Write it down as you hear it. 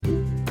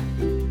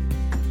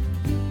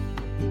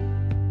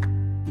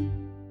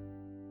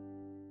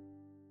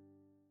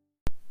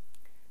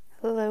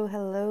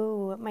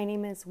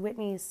is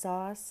Whitney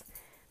Sauce.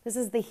 This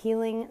is the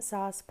Healing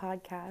Sauce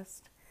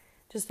podcast.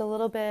 Just a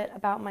little bit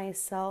about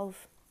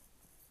myself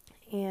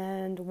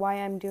and why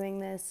I'm doing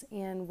this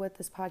and what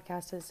this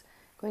podcast is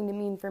going to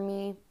mean for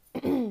me.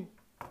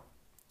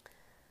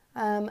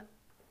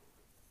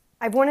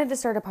 I've wanted to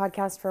start a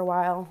podcast for a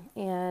while,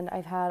 and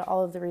I've had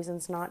all of the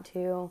reasons not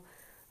to.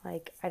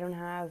 Like, I don't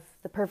have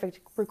the perfect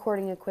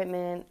recording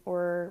equipment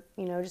or,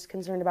 just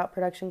concerned about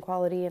production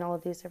quality and all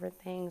of these different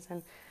things.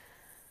 And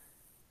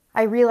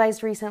I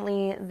realized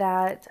recently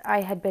that I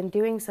had been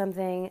doing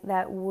something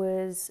that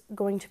was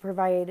going to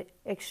provide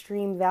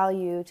extreme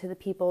value to the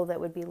people that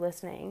would be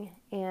listening.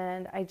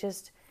 And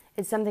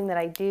it's something that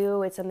I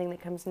do. It's something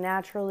that comes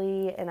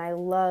naturally, and I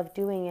love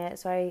doing it.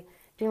 So I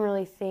didn't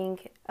really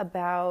think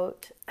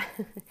about,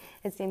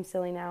 it seems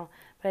silly now,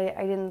 but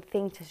I didn't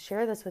think to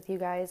share this with you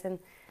guys. And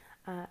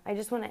I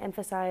just want to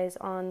emphasize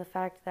on the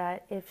fact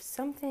that if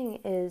something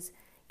is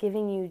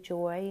giving you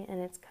joy and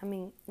it's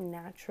coming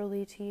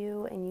naturally to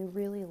you and you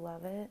really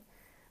love it,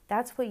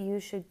 that's what you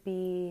should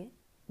be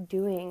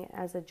doing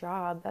as a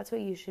job. That's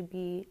what you should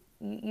be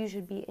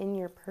in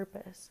your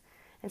purpose.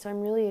 And so I'm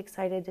really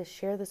excited to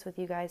share this with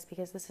you guys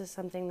because this is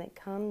something that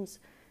comes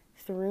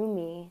through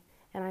me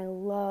and I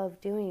love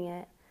doing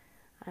it.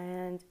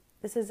 And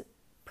this is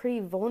pretty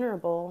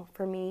vulnerable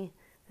for me.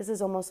 This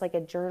is almost like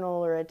a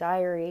journal or a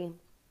diary.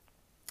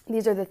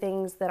 These are the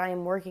things that I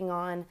am working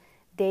on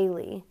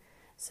daily.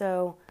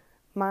 So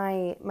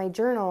my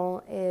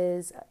journal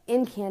is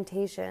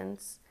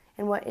incantations.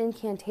 And what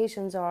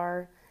incantations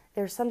are,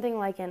 there's something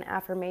like an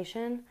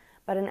affirmation,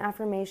 but an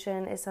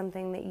affirmation is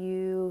something that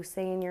you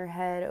say in your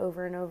head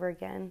over and over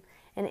again.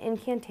 An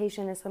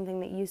incantation is something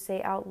that you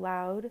say out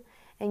loud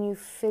and you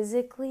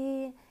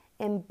physically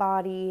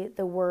embody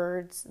the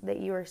words that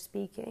you are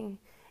speaking.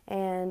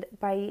 And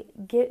by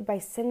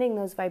sending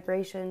those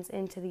vibrations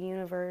into the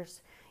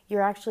universe,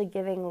 you're actually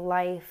giving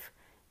life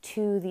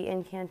to the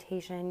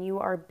incantation. You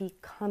are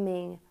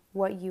becoming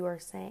what you are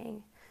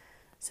saying.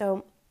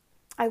 So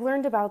I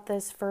learned about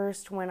this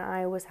first when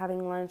I was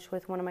having lunch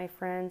with one of my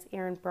friends,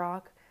 Aaron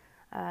Brock.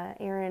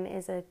 Aaron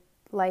is a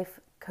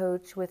life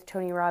coach with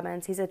Tony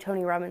Robbins. He's a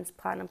Tony Robbins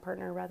Platinum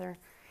Partner, rather.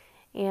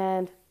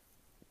 And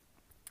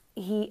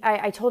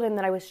I told him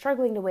that I was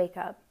struggling to wake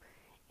up.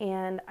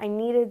 And I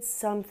needed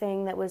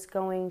something that was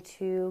going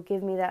to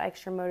give me that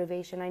extra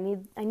motivation. I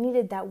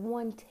needed that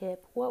one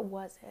tip. What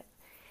was it?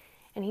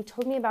 And he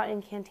told me about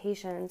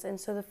incantations. And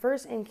so the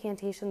first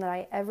incantation that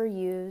I ever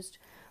used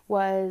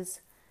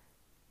was,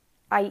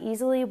 I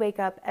easily wake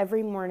up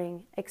every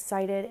morning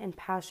excited and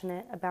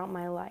passionate about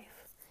my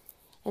life.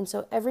 And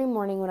so every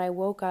morning when I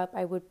woke up,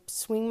 I would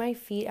swing my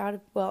feet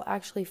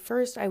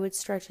first I would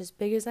stretch as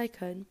big as I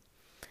could.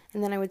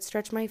 And then I would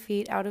stretch my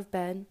feet out of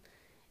bed.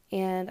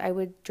 And I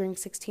would drink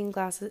 16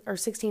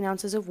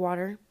 ounces of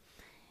water,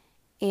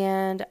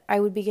 and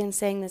I would begin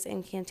saying this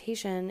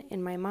incantation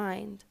in my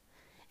mind.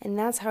 And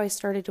that's how I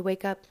started to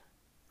wake up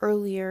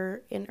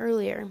earlier and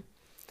earlier.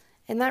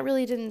 And that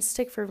really didn't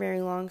stick for very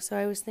long, so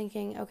I was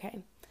thinking, okay,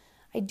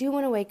 I do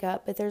want to wake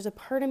up, but there's a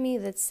part of me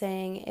that's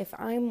saying if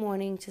I'm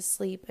wanting to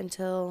sleep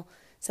until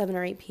 7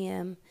 or 8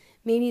 p.m.,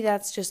 maybe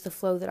that's just the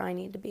flow that I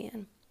need to be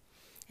in.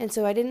 And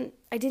so I didn't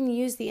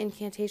use the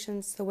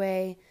incantations the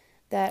way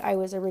that I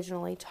was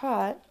originally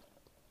taught,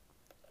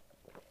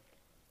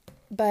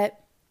 but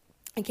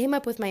I came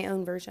up with my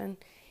own version,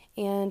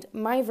 and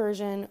my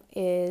version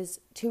is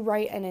to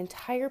write an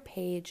entire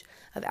page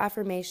of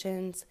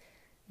affirmations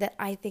that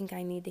I think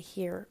I need to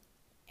hear,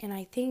 and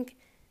I think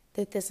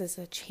that this is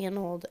a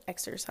channeled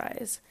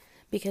exercise,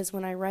 because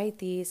when I write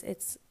these,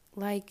 it's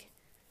like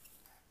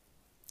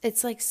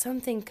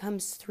something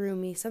comes through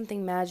me,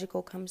 something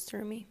magical comes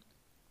through me.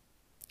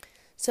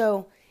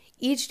 So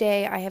each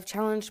day I have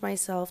challenged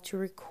myself to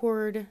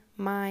record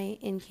my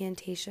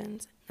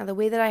incantations. Now the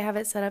way that I have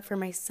it set up for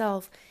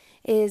myself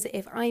is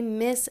if I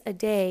miss a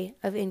day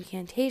of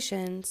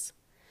incantations,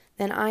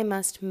 then I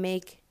must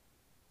make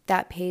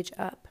that page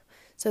up.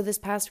 So this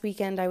past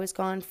weekend I was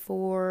gone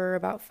for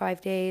about 5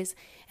 days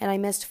and I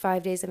missed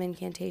 5 days of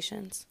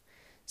incantations.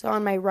 So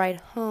on my ride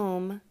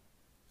home,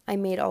 I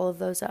made all of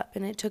those up,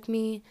 and it took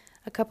me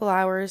a couple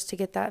hours to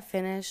get that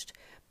finished.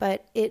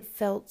 But it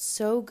felt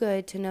so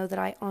good to know that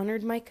I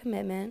honored my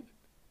commitment,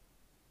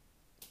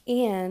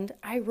 and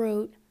I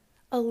wrote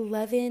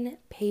 11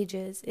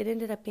 pages. It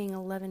ended up being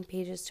 11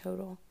 pages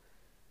total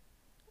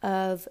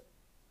of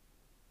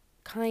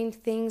kind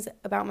things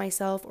about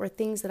myself or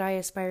things that I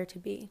aspire to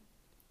be.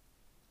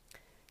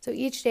 So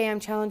each day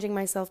I'm challenging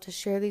myself to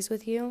share these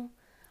with you.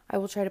 I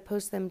will try to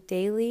post them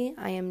daily.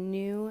 I am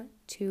new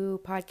to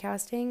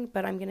podcasting,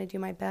 but I'm going to do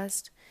my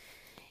best.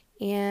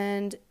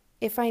 And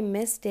if I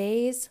miss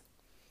days,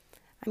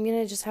 I'm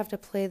going to just have to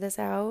play this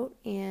out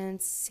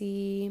and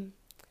see.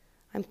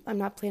 I'm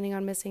not planning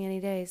on missing any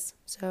days,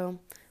 so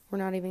we're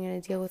not even going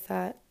to deal with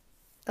that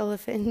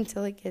elephant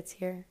until it gets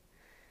here.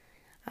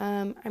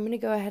 I'm going to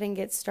go ahead and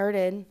get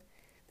started.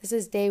 This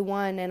is day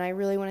 1, and I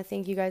really want to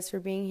thank you guys for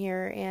being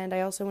here, and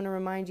I also want to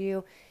remind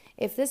you,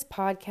 if this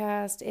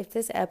podcast, if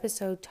this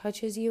episode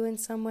touches you in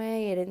some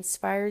way, it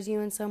inspires you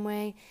in some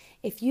way,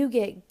 if you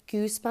get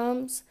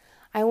goosebumps,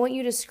 I want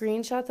you to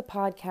screenshot the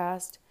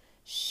podcast,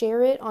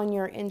 share it on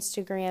your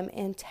Instagram,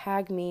 and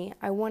tag me.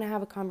 I want to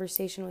have a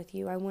conversation with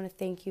you. I want to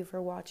thank you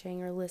for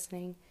watching or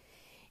listening.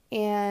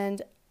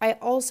 And I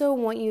also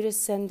want you to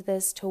send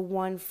this to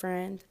one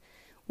friend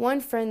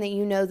that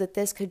you know that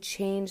this could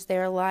change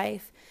their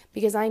life,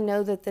 because I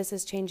know that this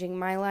is changing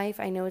my life.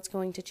 I know it's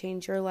going to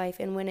change your life.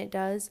 And when it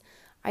does,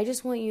 I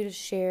just want you to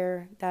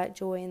share that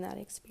joy and that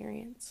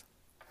experience.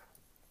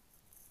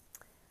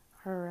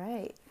 All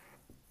right.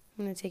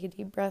 I'm going to take a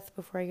deep breath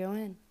before I go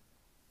in.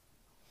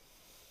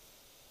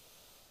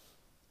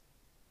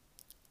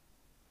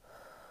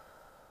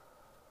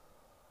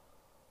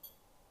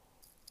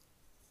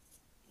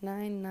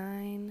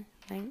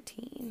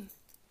 9/9/19.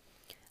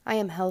 I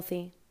am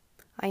healthy.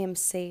 I am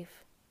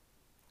safe.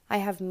 I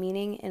have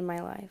meaning in my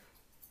life.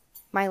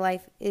 My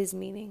life is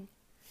meaning.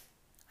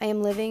 I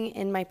am living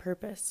in my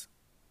purpose.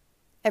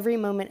 Every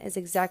moment is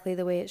exactly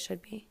the way it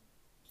should be.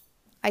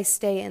 I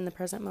stay in the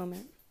present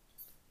moment.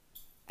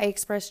 I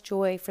express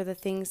joy for the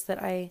things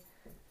that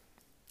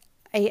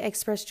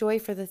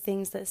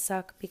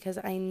suck, because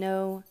I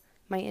know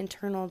my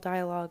internal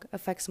dialogue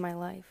affects my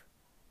life.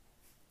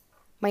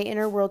 My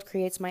inner world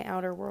creates my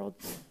outer world.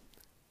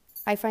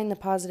 I find the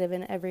positive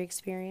in every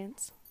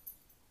experience.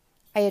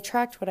 I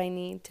attract what I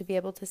need to be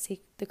able to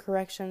seek the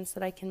corrections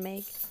that I can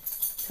make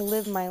to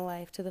live my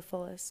life to the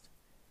fullest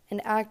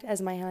and act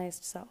as my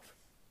highest self.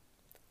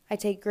 I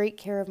take great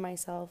care of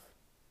myself.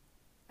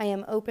 I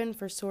am open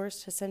for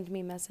Source to send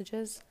me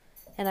messages,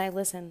 and I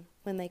listen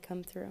when they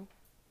come through.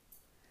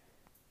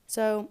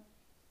 So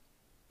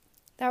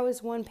that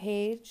was one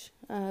page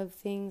of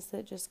things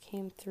that just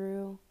came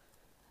through.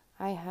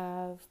 I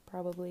have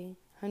probably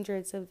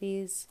hundreds of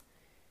these.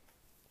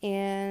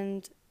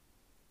 And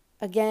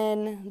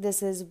again,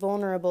 this is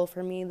vulnerable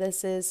for me.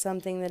 This is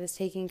something that is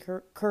taking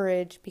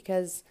courage,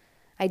 because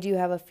I do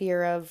have a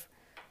fear of,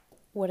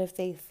 what if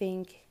they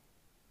think,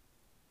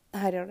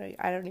 I don't know.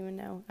 I don't even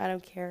know. I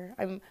don't care.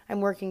 I'm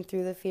working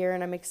through the fear,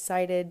 and I'm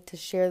excited to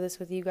share this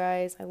with you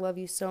guys. I love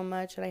you so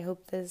much, and I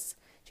hope this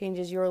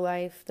changes your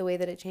life the way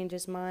that it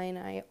changes mine.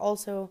 I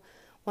also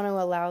want to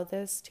allow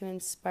this to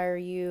inspire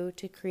you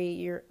to create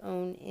your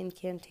own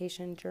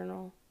incantation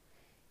journal.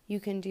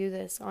 You can do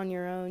this on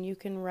your own. You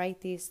can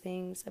write these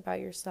things about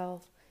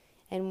yourself.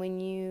 And when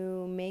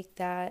you make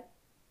that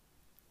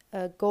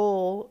a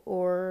goal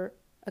or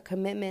a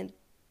commitment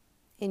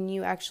and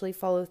you actually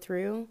follow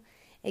through,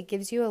 it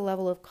gives you a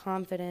level of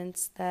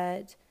confidence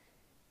that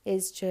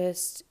is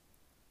just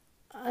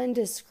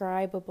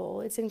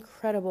undescribable. It's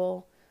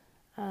incredible.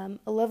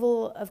 A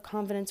level of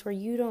confidence where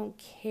you don't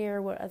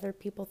care what other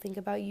people think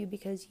about you,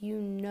 because you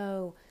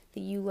know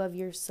that you love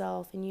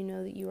yourself, and you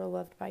know that you are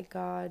loved by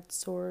God,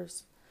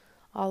 Source,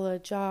 Allah,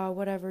 Jah,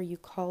 whatever you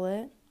call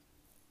it.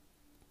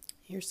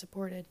 You're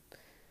supported.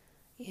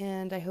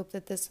 And I hope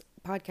that this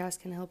podcast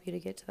can help you to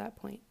get to that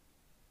point.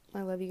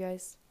 I love you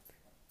guys.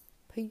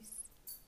 Peace.